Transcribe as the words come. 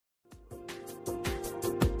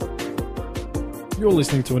You're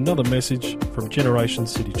listening to another message from Generation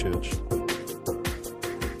City Church.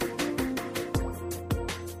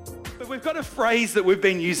 But we've got a phrase that we've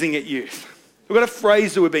been using at youth. We've got a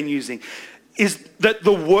phrase that we've been using, is that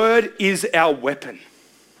the word is our weapon.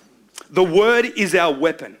 The word is our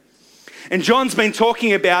weapon. And John's been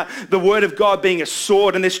talking about the word of God being a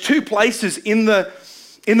sword, and there's two places in the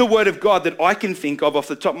word of God that I can think of off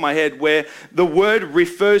the top of my head where the word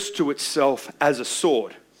refers to itself as a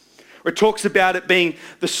sword. It talks about it being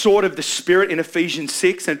the sword of the Spirit in Ephesians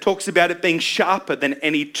 6, and it talks about it being sharper than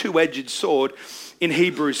any two-edged sword in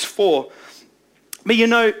Hebrews 4. But you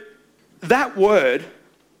know, that word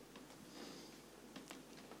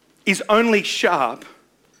is only sharp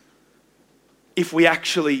if we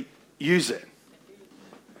actually use it.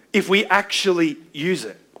 If we actually use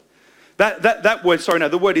it. That word,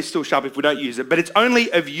 the word is still sharp if we don't use it, but it's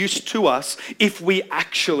only of use to us if we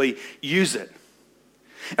actually use it.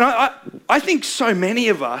 And I think so many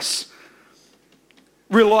of us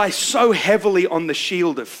rely so heavily on the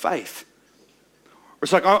shield of faith.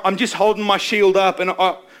 It's like, I'm just holding my shield up and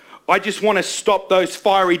I just want to stop those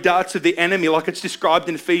fiery darts of the enemy like it's described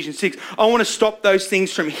in Ephesians 6. I want to stop those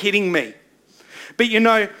things from hitting me. But you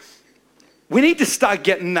know, we need to start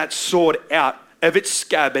getting that sword out of its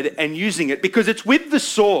scabbard and using it, because it's with the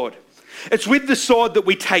sword. It's with the sword that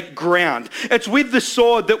we take ground. It's with the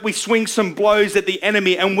sword that we swing some blows at the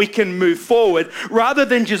enemy and we can move forward rather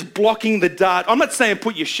than just blocking the dart. I'm not saying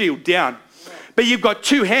put your shield down, but you've got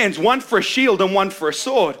two hands, one for a shield and one for a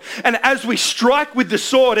sword. And as we strike with the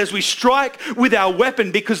sword, as we strike with our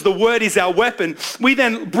weapon, because the word is our weapon, we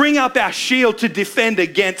then bring up our shield to defend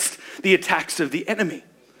against the attacks of the enemy.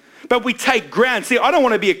 But we take ground. See, I don't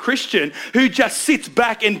want to be a Christian who just sits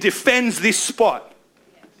back and defends this spot.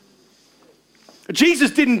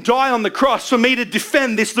 Jesus didn't die on the cross for me to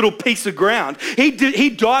defend this little piece of ground. He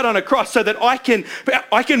died on a cross so that I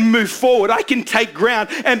can move forward, I can take ground.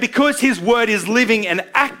 And because his word is living and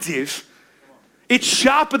active, it's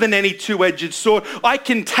sharper than any two-edged sword. I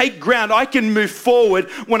can take ground, I can move forward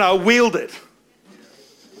when I wield it.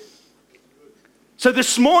 So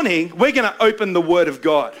this morning, we're going to open the word of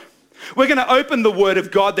God. We're going to open the word of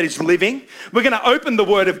God that is living. We're going to open the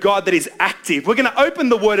word of God that is active. We're going to open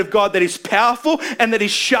the word of God that is powerful and that is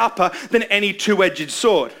sharper than any two-edged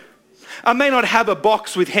sword. I may not have a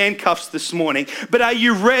box with handcuffs this morning, but are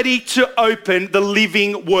you ready to open the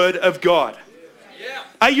living word of God? Yeah.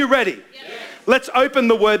 Are you ready? Yeah. Let's open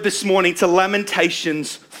the word this morning to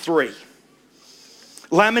Lamentations 3.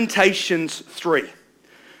 Lamentations 3.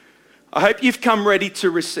 I hope you've come ready to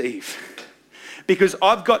receive, because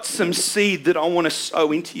I've got some seed that I want to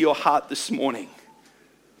sow into your heart this morning.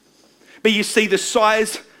 But you see, the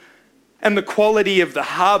size and the quality of the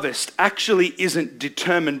harvest actually isn't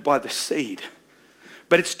determined by the seed,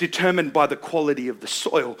 but it's determined by the quality of the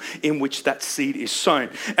soil in which that seed is sown.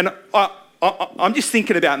 And I'm just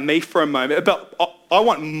thinking about me for a moment. I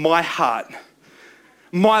want my heart,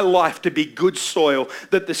 my life to be good soil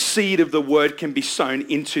that the seed of the word can be sown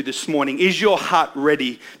into this morning. Is your heart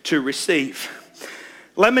ready to receive?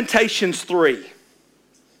 Lamentations 3,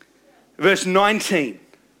 verse 19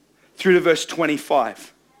 through to verse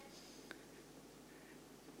 25.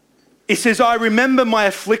 It says, I remember my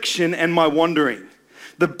affliction and my wandering,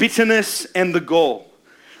 the bitterness and the gall.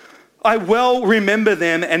 I well remember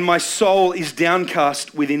them, and my soul is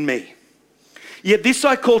downcast within me. Yet this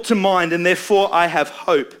I call to mind, and therefore I have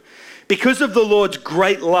hope. Because of the Lord's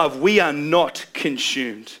great love, we are not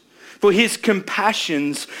consumed, for his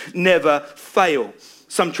compassions never fail.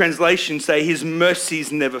 Some translations say his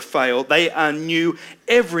mercies never fail. They are new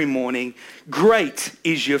every morning. Great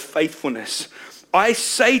is your faithfulness. I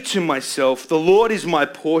say to myself, the Lord is my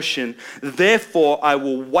portion, therefore I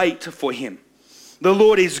will wait for him. The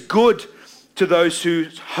Lord is good to those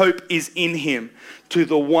whose hope is in him, to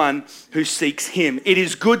the one who seeks him. It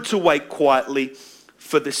is good to wait quietly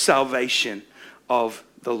for the salvation of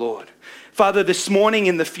the Lord. Father, this morning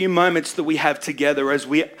in the few moments that we have together as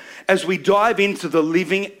we dive into the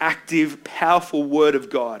living, active, powerful word of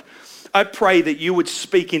God, I pray that you would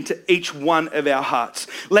speak into each one of our hearts.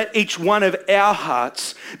 Let each one of our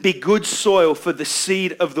hearts be good soil for the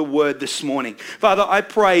seed of the word this morning. Father, I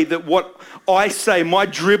pray that what I say, my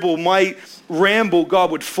dribble, my ramble, God,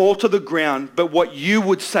 would fall to the ground, but what you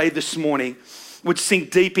would say this morning would sink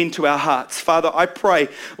deep into our hearts. Father, I pray,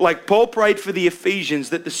 like Paul prayed for the Ephesians,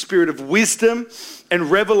 that the spirit of wisdom and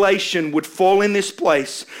revelation would fall in this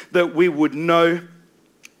place, that we would know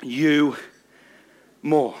you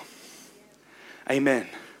more. Amen.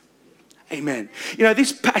 Amen. You know,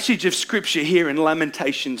 this passage of scripture here in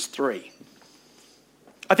Lamentations 3,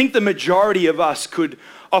 I think the majority of us could,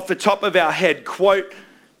 off the top of our head, quote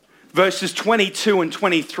verses 22 and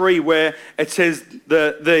 23, where it says,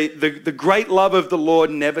 the great love of the Lord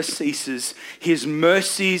never ceases. His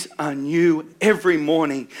mercies are new every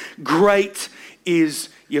morning. Great is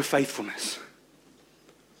your faithfulness.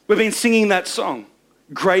 We've been singing that song.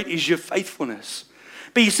 Great is your faithfulness.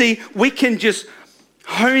 But you see, we can just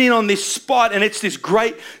hone in on this spot, and it's this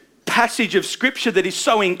great passage of scripture that is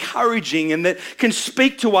so encouraging and that can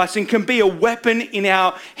speak to us and can be a weapon in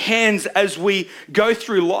our hands as we go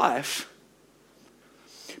through life.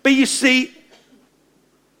 But you see,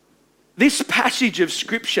 this passage of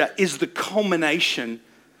scripture is the culmination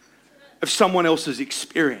of someone else's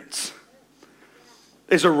experience.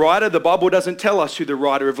 There's a writer, the Bible doesn't tell us who the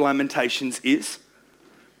writer of Lamentations is,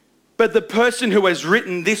 but the person who has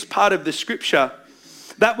written this part of the scripture,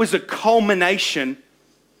 that was a culmination,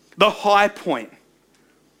 the high point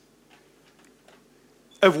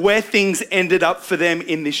of where things ended up for them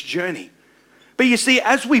in this journey. But you see,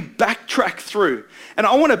 as we backtrack through, and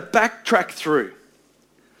I want to backtrack through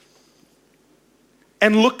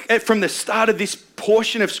and look at from the start of this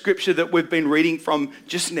portion of scripture that we've been reading from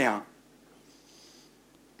just now.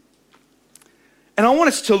 And I want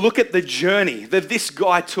us to look at the journey that this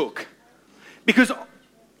guy took, because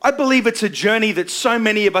I believe it's a journey that so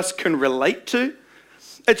many of us can relate to.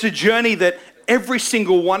 It's a journey that every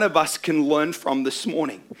single one of us can learn from this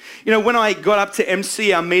morning. You know, when I got up to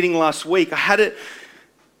MC our meeting last week, I had it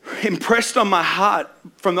impressed on my heart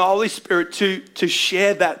from the Holy Spirit to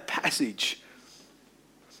share that passage.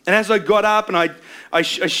 And as I got up and I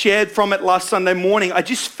shared from it last Sunday morning, I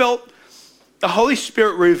just felt the Holy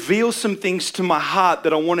Spirit reveal some things to my heart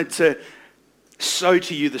that I wanted to sow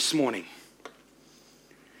to you this morning.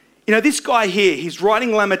 You know, this guy here, he's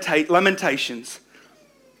writing Lamentations.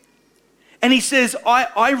 And he says,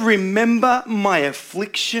 I remember my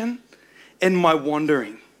affliction and my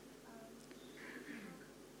wandering,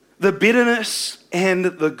 the bitterness and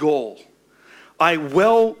the gall. I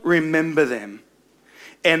well remember them,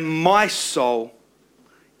 and my soul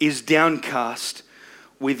is downcast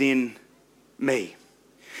within me.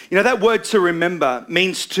 You know, that word to remember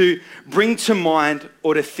means to bring to mind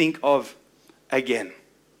or to think of again.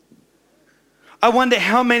 I wonder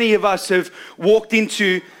how many of us have walked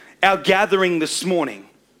into our gathering this morning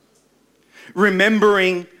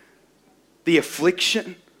remembering the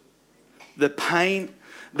affliction, the pain,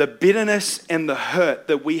 the bitterness and the hurt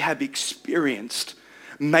that we have experienced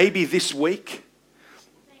maybe this week,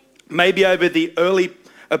 maybe over the early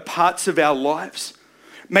parts of our lives.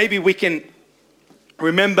 Maybe we can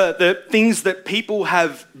remember the things that people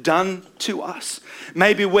have done to us.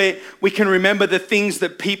 Maybe we can remember the things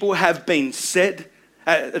that people have been said,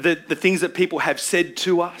 the things that people have said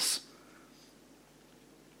to us.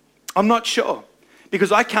 I'm not sure,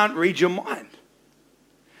 because I can't read your mind.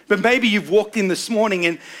 But maybe you've walked in this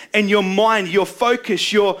morning and your mind, your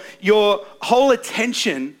focus, your whole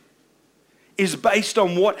attention is based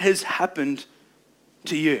on what has happened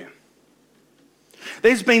to you.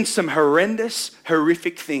 There's been some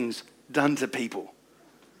horrific things done to people.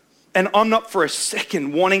 And I'm not for a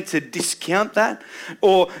second wanting to discount that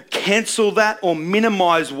or cancel that or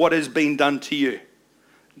minimize what has been done to you.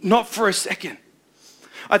 Not for a second.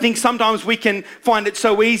 I think sometimes we can find it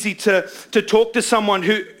so easy to talk to someone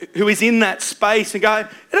who is in that space and go,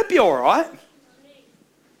 it'll be all right.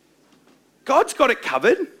 God's got it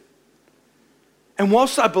covered. And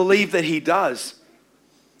whilst I believe that He does,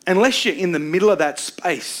 unless you're in the middle of that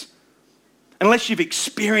space, unless you've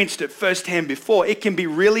experienced it firsthand before, it can be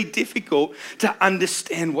really difficult to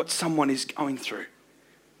understand what someone is going through.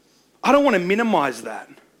 I don't want to minimize that.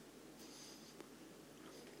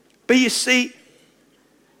 But you see,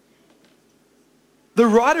 the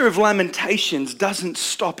writer of Lamentations doesn't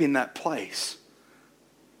stop in that place.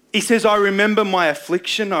 He says, I remember my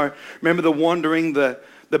affliction, I remember the wandering, the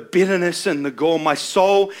bitterness and the gall. My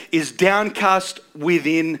soul is downcast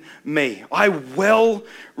within me. I well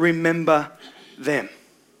remember them.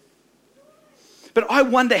 But I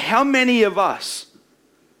wonder how many of us,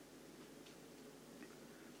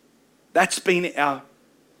 that's been our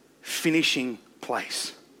finishing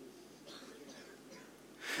place.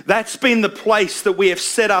 That's been the place that we have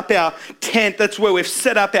set up our tent. That's where we've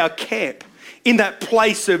set up our camp, in that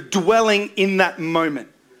place of dwelling in that moment.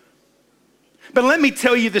 But let me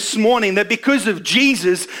tell you this morning that because of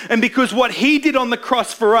Jesus and because what He did on the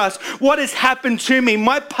cross for us, what has happened to me,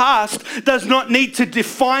 my past does not need to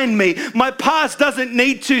define me. My past doesn't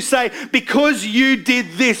need to say, because you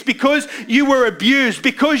did this, because you were abused,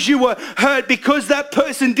 because you were hurt, because that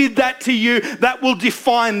person did that to you, that will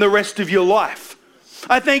define the rest of your life.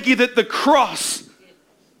 I thank you that the cross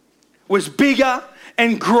was bigger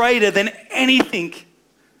and greater than anything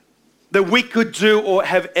that we could do or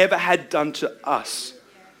have ever had done to us.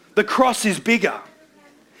 The cross is bigger.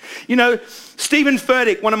 You know, Stephen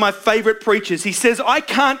Furtick, one of my favorite preachers, he says, I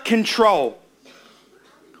can't control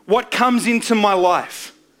what comes into my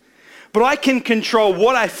life, but I can control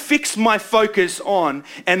what I fix my focus on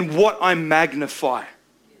and what I magnify.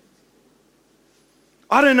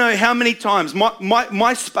 I don't know how many times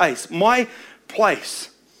my space, my place,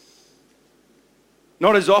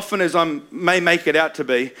 not as often as I may make it out to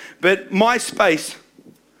be, but my space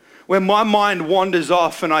where my mind wanders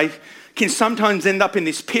off and I can sometimes end up in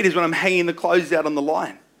this pit is when I'm hanging the clothes out on the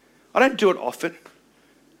line. I don't do it often.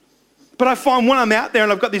 But I find when I'm out there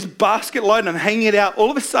and I've got this basket load and I'm hanging it out,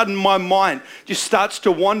 all of a sudden my mind just starts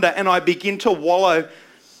to wander and I begin to wallow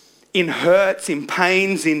in hurts, in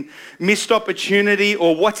pains, in missed opportunity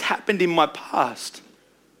or what's happened in my past.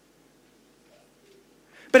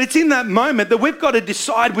 But it's in that moment that we've got to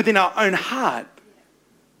decide within our own heart,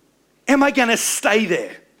 am I going to stay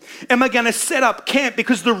there? Am I going to set up camp?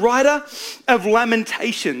 Because the writer of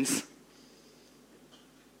Lamentations,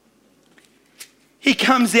 he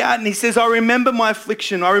comes out and he says, I remember my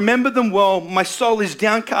affliction. I remember them well. My soul is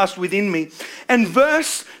downcast within me. And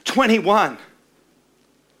verse 21,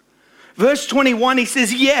 he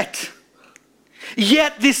says, yet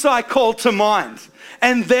this I call to mind,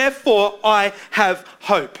 and therefore I have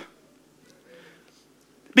hope.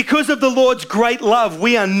 Because of the Lord's great love,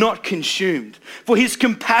 we are not consumed, for his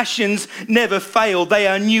compassions never fail. They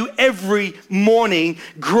are new every morning.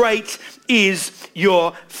 Great is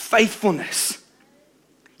your faithfulness.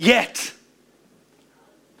 Yet,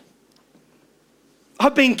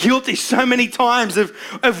 I've been guilty so many times of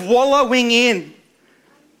wallowing in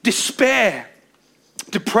despair,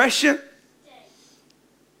 depression,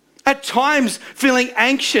 at times feeling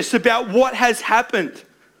anxious about what has happened,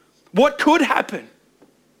 what could happen.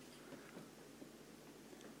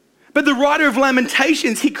 But the writer of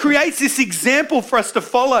Lamentations, he creates this example for us to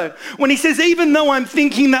follow when he says, even though I'm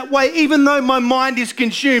thinking that way, even though my mind is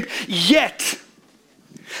consumed, yet.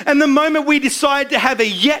 And the moment we decide to have a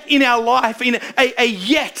yet in our life, in a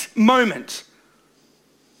yet moment,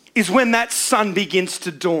 is when that sun begins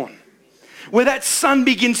to dawn. Where that sun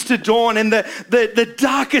begins to dawn and the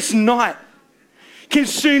darkest night can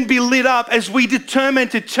soon be lit up as we determine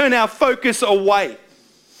to turn our focus away.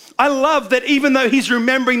 I love that even though he's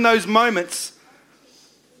remembering those moments,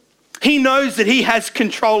 he knows that he has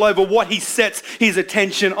control over what he sets his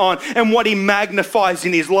attention on and what he magnifies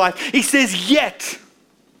in his life. He says, yet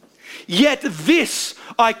this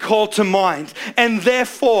I call to mind, and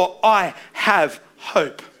therefore I have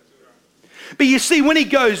hope. But you see, when he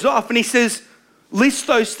goes off and he says, list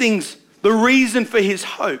those things, the reason for his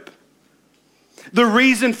hope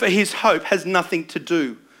has nothing to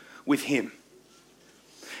do with him.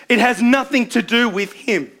 It has nothing to do with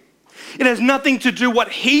him. It has nothing to do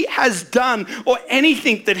what he has done or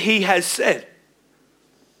anything that he has said.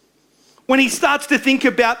 When he starts to think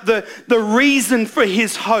about the reason for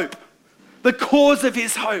his hope, the cause of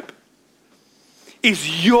his hope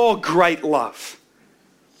is your great love.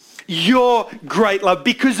 Your great love.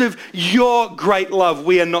 Because of your great love,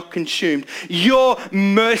 we are not consumed. Your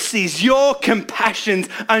mercies, your compassions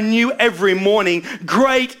are new every morning.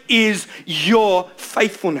 Great is your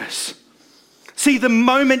faithfulness. See, the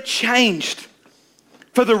moment changed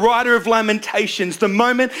for the writer of Lamentations. The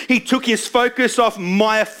moment he took his focus off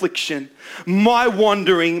my affliction, my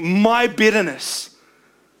wandering, my bitterness,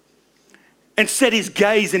 and set his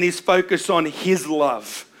gaze and his focus on his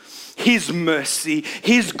love, his mercy,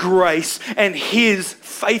 his grace, and his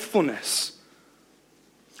faithfulness.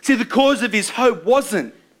 See, the cause of his hope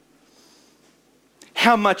wasn't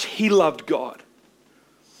how much he loved God.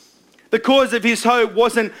 The cause of his hope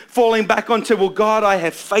wasn't falling back onto, well, God, I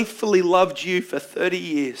have faithfully loved you for 30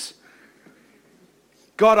 years.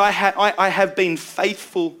 God, I have been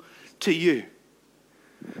faithful to you.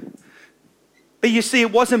 But you see,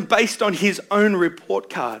 it wasn't based on his own report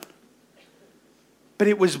card, but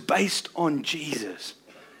it was based on Jesus.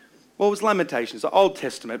 Well, it was Lamentations, the Old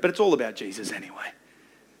Testament, but it's all about Jesus anyway.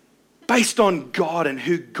 Based on God and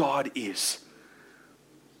who God is.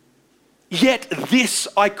 Yet this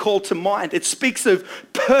I call to mind. It speaks of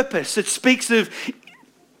purpose. It speaks of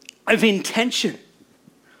intention.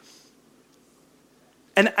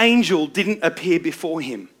 An angel didn't appear before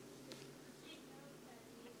him.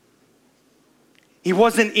 He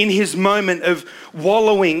wasn't in his moment of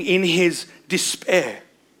wallowing in his despair.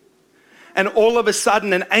 And all of a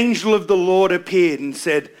sudden, an angel of the Lord appeared and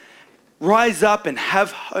said, rise up and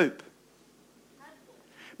have hope.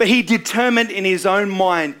 But he determined in his own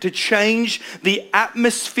mind to change the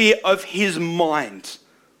atmosphere of his mind.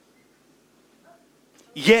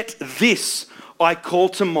 Yet this I call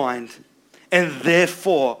to mind, and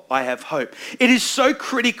therefore I have hope. It is so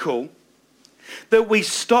critical that we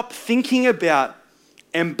stop thinking about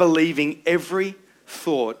and believing every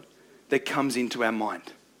thought that comes into our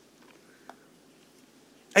mind.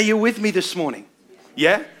 Are you with me this morning?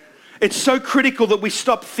 Yeah? It's so critical that we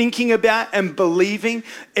stop thinking about and believing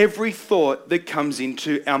every thought that comes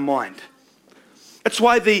into our mind. That's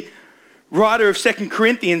why the writer of 2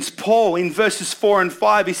 Corinthians, Paul, in verses 4 and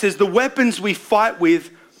 5, he says, the weapons we fight with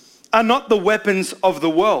are not the weapons of the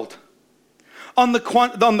world. On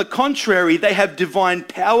the contrary, they have divine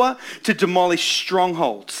power to demolish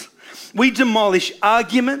strongholds. We demolish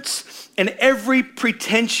arguments and every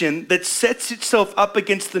pretension that sets itself up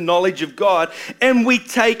against the knowledge of God, and we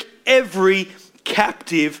take every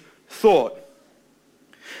captive thought.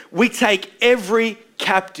 We take every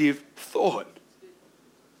captive thought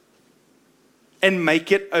and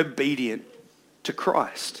make it obedient to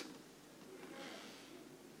Christ.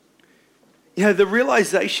 You know, the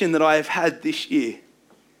realization that I have had this year,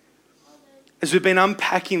 as we've been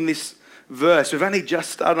unpacking this verse, we've only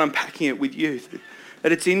just started unpacking it with you,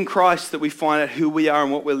 that it's in Christ that we find out who we are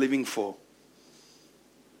and what we're living for.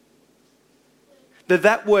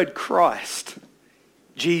 That word Christ,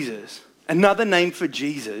 Jesus, another name for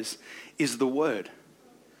Jesus is the Word.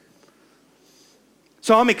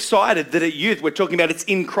 So I'm excited that at Youth we're talking about it's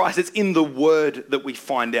in Christ, it's in the Word that we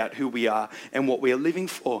find out who we are and what we are living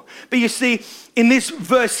for. But you see, in this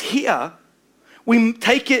verse here, we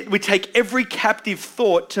take every captive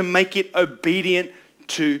thought to make it obedient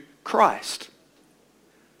to Christ.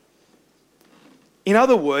 In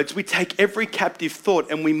other words, we take every captive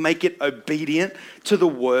thought and we make it obedient to the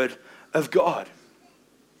Word of God.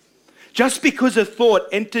 Just because a thought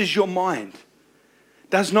enters your mind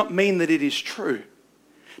does not mean that it is true.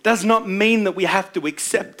 Does not mean that we have to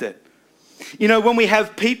accept it. You know, when we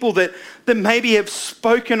have people that maybe have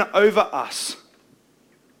spoken over us.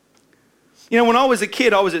 You know, when I was a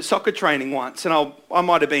kid, I was at soccer training once, and I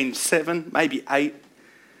might have been 7, maybe 8.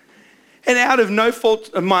 And out of no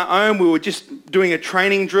fault of my own, we were just doing a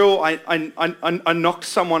training drill. I knocked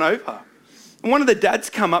someone over. And one of the dads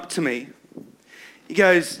come up to me. He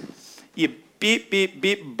goes, "You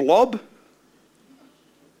bit blob."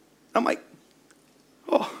 I'm like,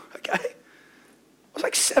 "Oh, okay." I was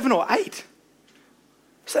like 7 or 8.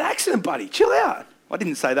 It's an accident, buddy. Chill out. I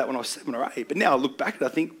didn't say that when I was 7 or 8, but now I look back and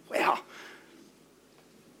I think, wow.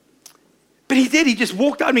 But he did. He just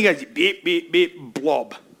walked up and he goes, "Bit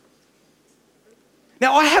blob."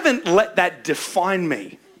 Now, I haven't let that define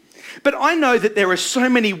me, but I know that there are so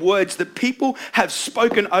many words that people have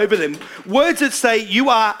spoken over them. Words that say, you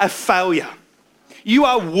are a failure. You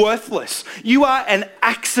are worthless. You are an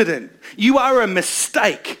accident. You are a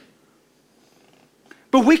mistake.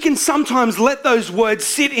 But we can sometimes let those words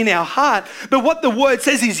sit in our heart. But what the word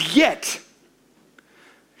says is yet.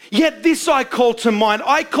 Yet this I call to mind.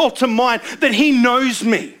 I call to mind that he knows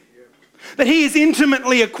me. That he is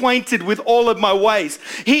intimately acquainted with all of my ways.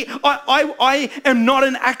 I am not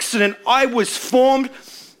an accident. I was formed.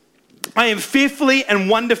 I am fearfully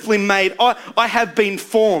and wonderfully made. I have been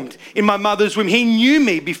formed in my mother's womb. He knew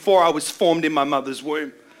me before I was formed in my mother's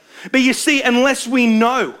womb. But you see, unless we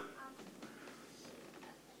know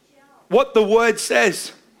what the word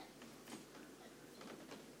says,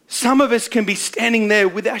 some of us can be standing there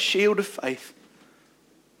with our shield of faith.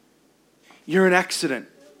 You're an accident.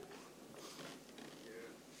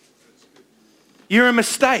 You're a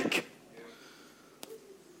mistake.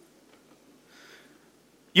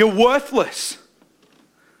 You're worthless.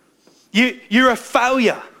 You're a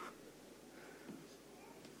failure.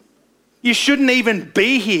 You shouldn't even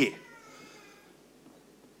be here.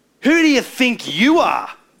 Who do you think you are?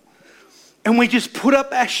 And we just put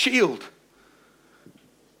up our shield,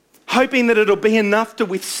 hoping that it'll be enough to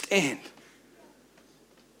withstand.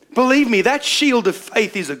 Believe me, that shield of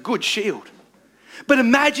faith is a good shield. But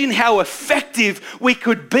imagine how effective we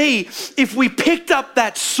could be if we picked up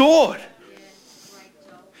that sword.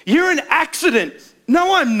 You're an accident.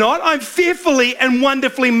 No, I'm not. I'm fearfully and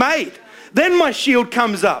wonderfully made. Then my shield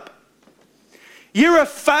comes up. You're a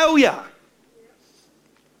failure.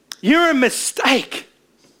 You're a mistake.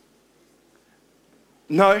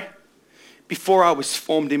 No. Before I was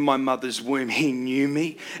formed in my mother's womb, he knew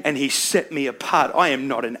me and he set me apart. I am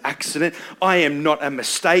not an accident. I am not a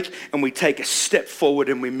mistake. And we take a step forward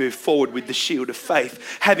and we move forward with the shield of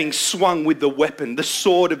faith, having swung with the weapon, the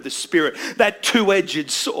sword of the Spirit, that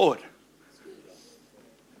two-edged sword.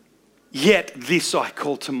 Yet this I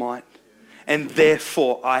call to mind, and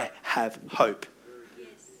therefore I have hope.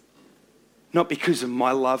 Not because of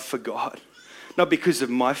my love for God, not because of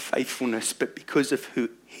my faithfulness, but because of who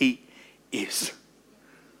he is.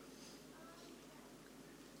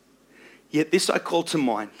 Yet this I call to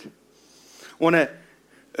mind. I want to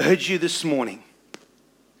urge you this morning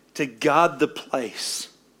to guard the place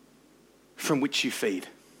from which you feed.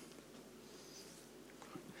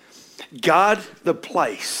 Guard the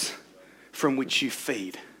place from which you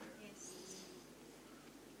feed.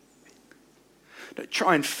 Don't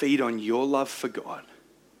try and feed on your love for God,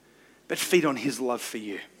 but feed on his love for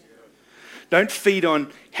you. Don't feed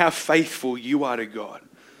on how faithful you are to God,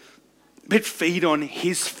 but feed on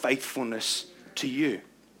his faithfulness to you.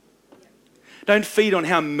 Don't feed on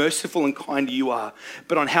how merciful and kind you are,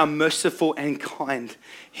 but on how merciful and kind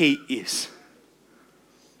he is.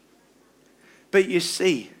 But you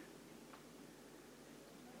see,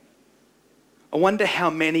 I wonder how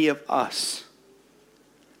many of us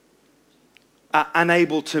are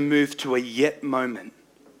unable to move to a yet moment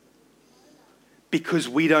because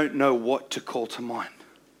we don't know what to call to mind.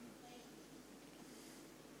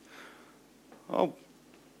 Oh,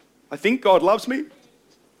 I think God loves me.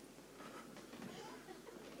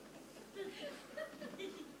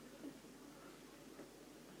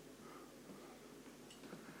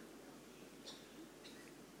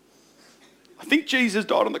 I think Jesus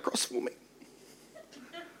died on the cross for me.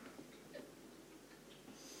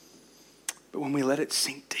 But when we let it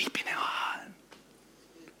sink deep in our heart,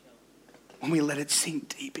 when we let it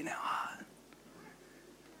sink deep in our heart,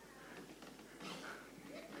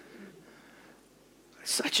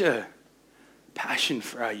 such a passion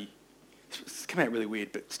for our, it's coming out really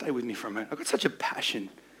weird, but stay with me for a moment. I've got such a passion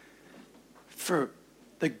for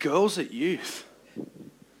the girls at youth.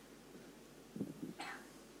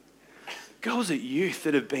 Girls at youth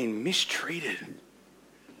that have been mistreated.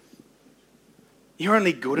 You're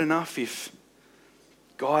only good enough if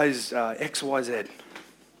guys X, Y, Z.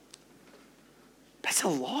 That's a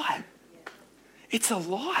lie. It's a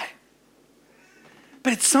lie.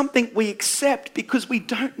 But it's something we accept because we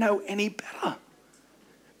don't know any better.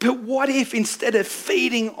 But what if instead of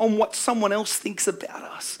feeding on what someone else thinks about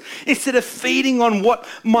us, instead of feeding on what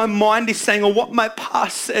my mind is saying or what my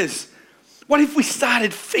past says, what if we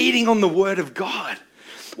started feeding on the Word of God?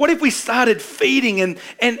 What if we started feeding and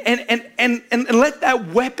let that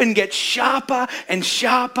weapon get sharper and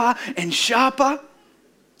sharper and sharper?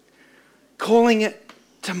 Calling it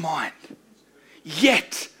to mind.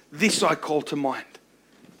 Yet this I call to mind.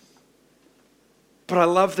 But I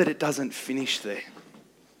love that it doesn't finish there.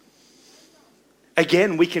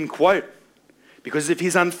 Again, we can quote, because of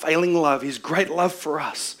his unfailing love, his great love for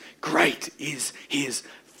us, great is his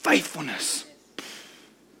faithfulness.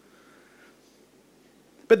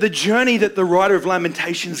 But the journey that the writer of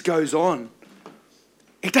Lamentations goes on,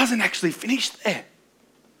 it doesn't actually finish there.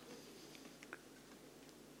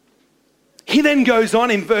 He then goes on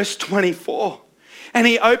in verse 24 and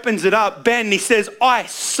he opens it up. Ben, he says, I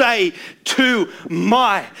say to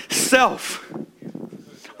myself.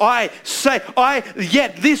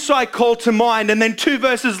 Yet this I call to mind. And then 2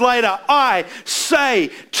 verses later, I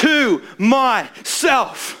say to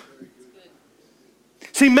myself.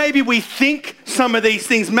 See, maybe we think some of these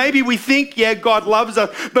things. Maybe we think, yeah, God loves us,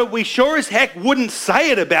 but we sure as heck wouldn't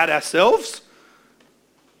say it about ourselves.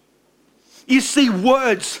 You see,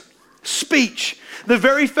 words, speech, the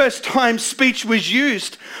very first time speech was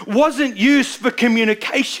used wasn't used for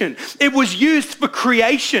communication. It was used for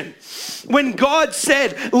creation. When God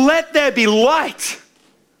said, let there be light,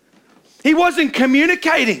 he wasn't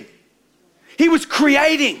communicating. He was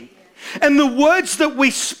creating. And the words that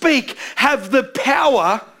we speak have the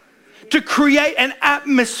power to create an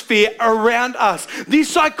atmosphere around us.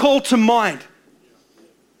 This I call to mind.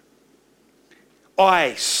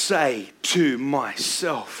 I say to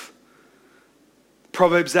myself.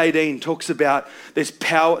 Proverbs 18 talks about there's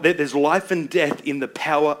power, there's life and death in the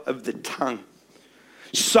power of the tongue.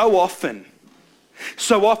 So often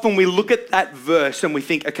we look at that verse and we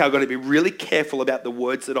think, okay, I've got to be really careful about the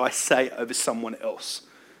words that I say over someone else.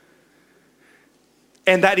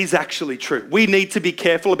 And that is actually true. We need to be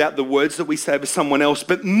careful about the words that we say over someone else.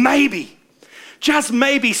 But maybe, just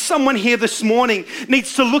maybe, someone here this morning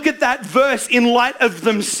needs to look at that verse in light of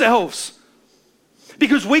themselves.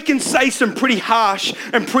 Because we can say some pretty harsh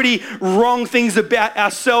and pretty wrong things about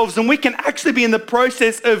ourselves, and we can actually be in the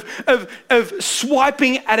process of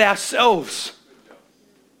swiping at ourselves.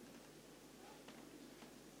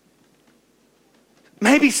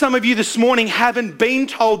 Maybe some of you this morning haven't been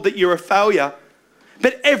told that you're a failure,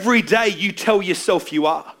 but every day you tell yourself you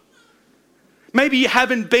are. Maybe you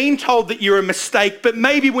haven't been told that you're a mistake, but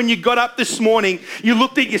maybe when you got up this morning, you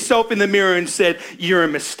looked at yourself in the mirror and said, you're a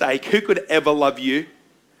mistake. Who could ever love you?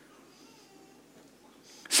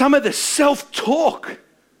 Some of the self-talk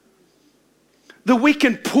that we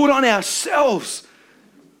can put on ourselves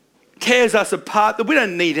tears us apart, that we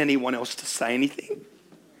don't need anyone else to say anything.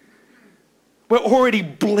 We're already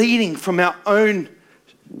bleeding from our own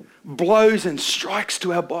blows and strikes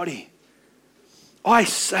to our body. I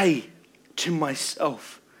say to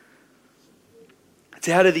myself, it's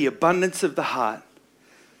out of the abundance of the heart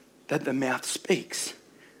that the mouth speaks.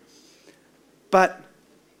 But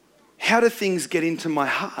how do things get into my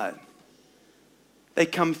heart? They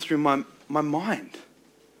come through my mind.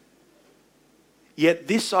 Yet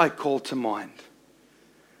this I call to mind,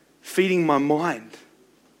 feeding my mind,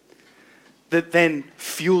 that then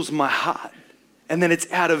fuels my heart. And then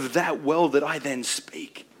it's out of that well that I then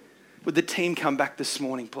speak. Would the team come back this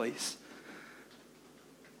morning, please?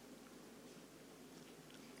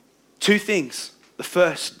 Two things. The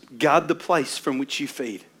first, guard the place from which you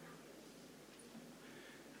feed.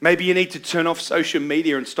 Maybe you need to turn off social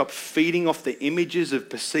media and stop feeding off the images of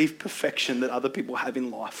perceived perfection that other people have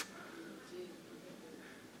in life.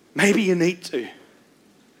 Maybe you need to.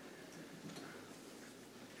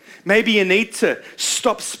 Maybe you need to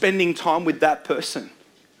stop spending time with that person.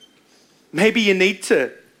 Maybe you need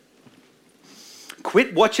to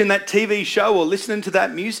quit watching that TV show or listening to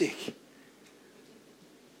that music.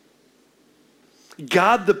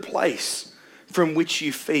 Guard the place from which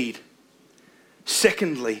you feed.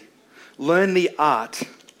 Secondly, learn the art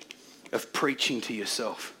of preaching to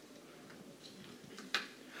yourself.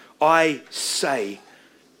 I say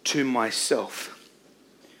to myself.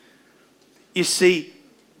 You see,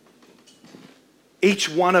 each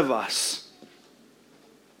one of us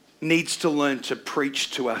needs to learn to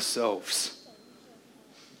preach to ourselves.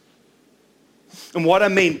 And what I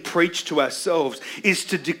mean preach to ourselves is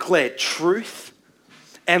to declare truth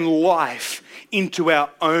and life into our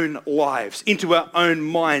own lives, into our own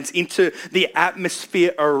minds, into the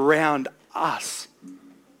atmosphere around us.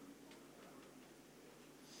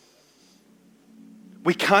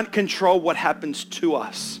 We can't control what happens to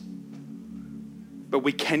us, but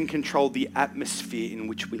we can control the atmosphere in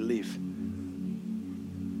which we live.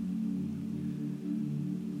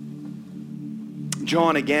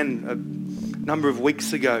 John, again, a number of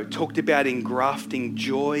weeks ago, talked about engrafting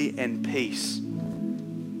joy and peace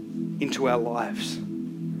into our lives.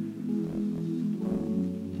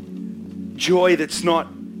 Joy that's not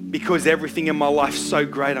because everything in my life's so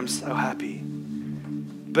great, I'm so happy,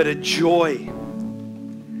 but a joy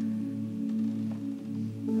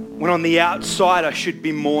when on the outside I should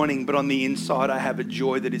be mourning, but on the inside I have a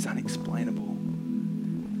joy that is unexplainable.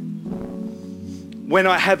 When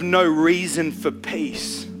I have no reason for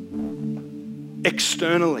peace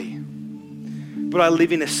externally, but I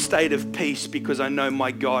live in a state of peace because I know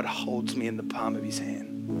my God holds me in the palm of his hand.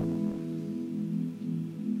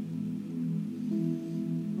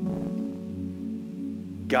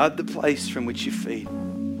 Guard the place from which you feed.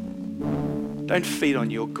 Don't feed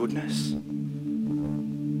on your goodness.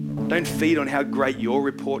 Don't feed on how great your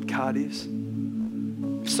report card is.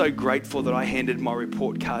 I'm so grateful that I handed my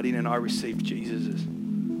report card in and I received Jesus's.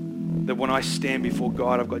 That when I stand before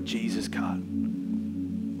God, I've got Jesus' card.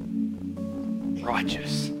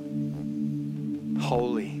 Righteous,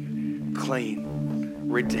 holy, clean,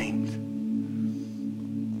 redeemed.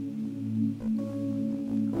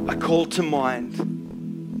 I call to mind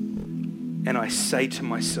and I say to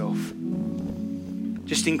myself,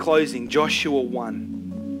 just in closing, Joshua 1.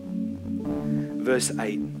 Verse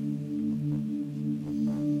 8.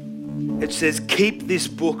 It says, keep this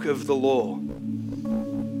book of the law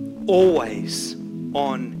always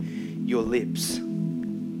on your lips.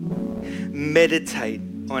 Meditate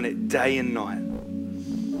on it day and night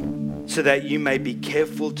so that you may be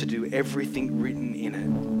careful to do everything written in it.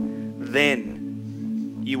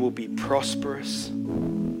 Then you will be prosperous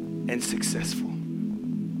and successful.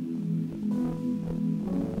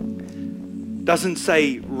 Doesn't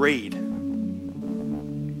say read.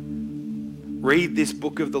 Read this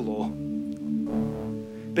book of the law.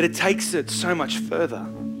 But it takes it so much further.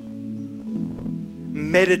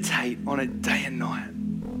 Meditate on it day and night.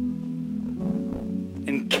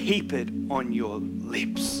 And keep it on your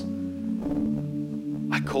lips.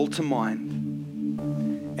 I call to mind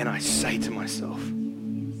and I say to myself.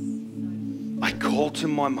 I call to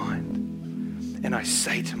my mind and I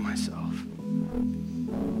say to myself.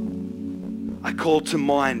 I call to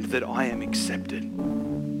mind that I am accepted.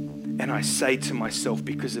 And I say to myself,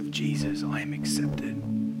 because of Jesus, I am accepted.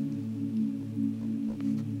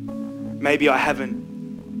 Maybe I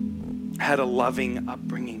haven't had a loving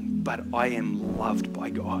upbringing, but I am loved by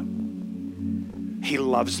God. He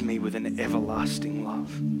loves me with an everlasting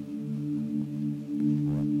love.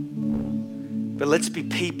 But let's be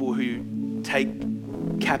people who take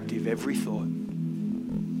captive every thought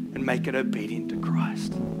and make it obedient to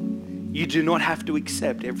Christ. You do not have to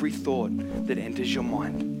accept every thought that enters your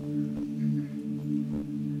mind.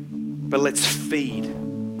 But let's feed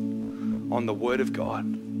on the Word of God.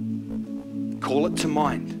 Call it to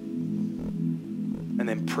mind and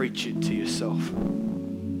then preach it to yourself.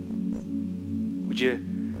 Would you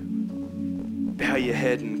bow your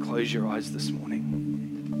head and close your eyes this morning?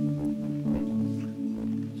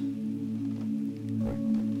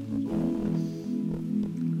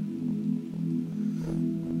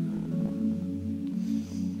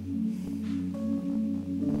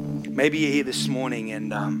 Maybe you're here this morning and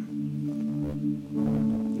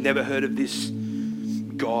never heard of this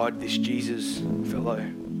God, this Jesus fellow.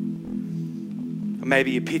 Or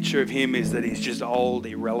maybe a picture of him is that he's just old,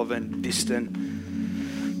 irrelevant, distant,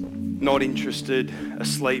 not interested,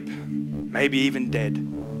 asleep, maybe even dead.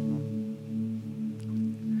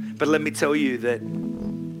 But let me tell you that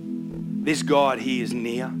this God, he is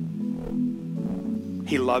near.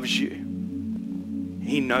 He loves you.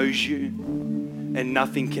 He knows you. And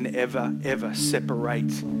nothing can ever, ever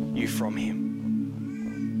separate you from him.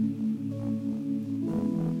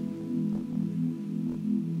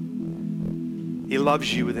 He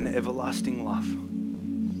loves you with an everlasting love.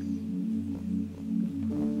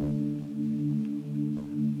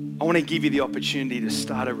 I want to give you the opportunity to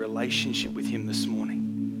start a relationship with him this morning.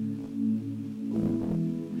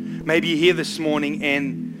 Maybe you're here this morning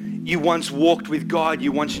and you once walked with God,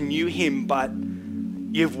 you once knew him, but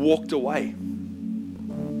you've walked away.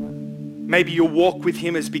 Maybe your walk with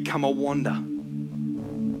him has become a wander,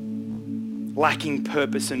 lacking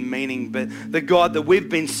purpose and meaning. But the God that we've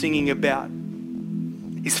been singing about,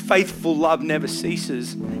 his faithful love never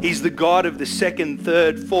ceases. He's the God of the second,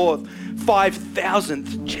 third, fourth,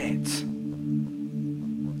 5,000th chance.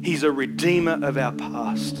 He's a redeemer of our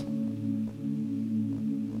past.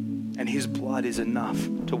 And his blood is enough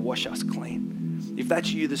to wash us clean. If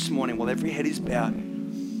that's you this morning, while every head is bowed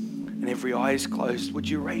and every eye is closed, would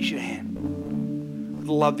you raise your hand? I'd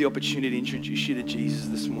love the opportunity to introduce you to Jesus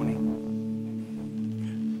this morning.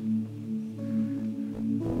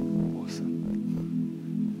 Awesome.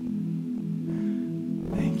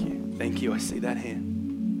 Thank you. Thank you. I see that hand.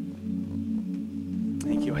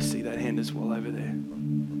 Thank you. I see that hand as well over there.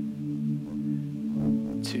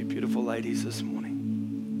 Two beautiful ladies this morning.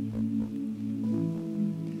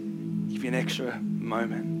 Give you an extra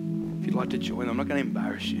moment. If you'd like to join, I'm not going to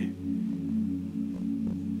embarrass you.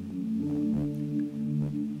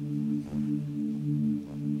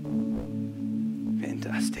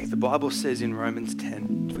 Fantastic. The Bible says in Romans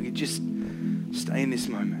 10, if we could just stay in this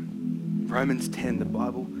moment. Romans 10, the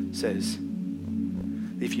Bible says,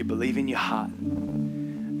 if you believe in your heart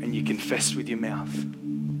and you confess with your mouth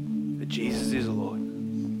that Jesus is the Lord,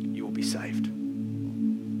 you will be saved.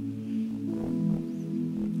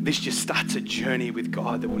 This just starts a journey with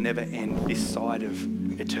God that will never end this side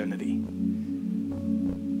of eternity.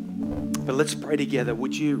 But let's pray together.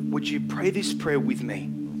 Would you pray this prayer with me?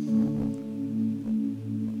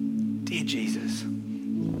 Dear Jesus,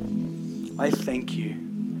 I thank you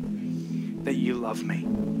that you love me,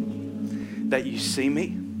 that you see me,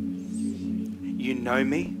 you know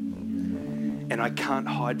me, and I can't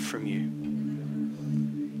hide from you.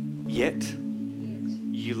 Yet,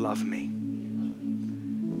 you love me.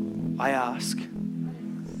 I ask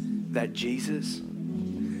that Jesus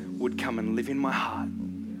would come and live in my heart,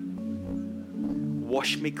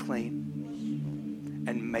 wash me clean,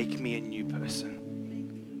 and make me a new person.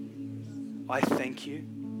 I thank you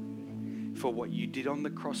for what you did on the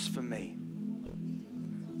cross for me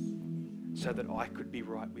so that I could be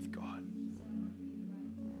right with God.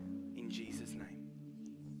 In Jesus' name,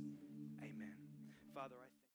 amen. Father,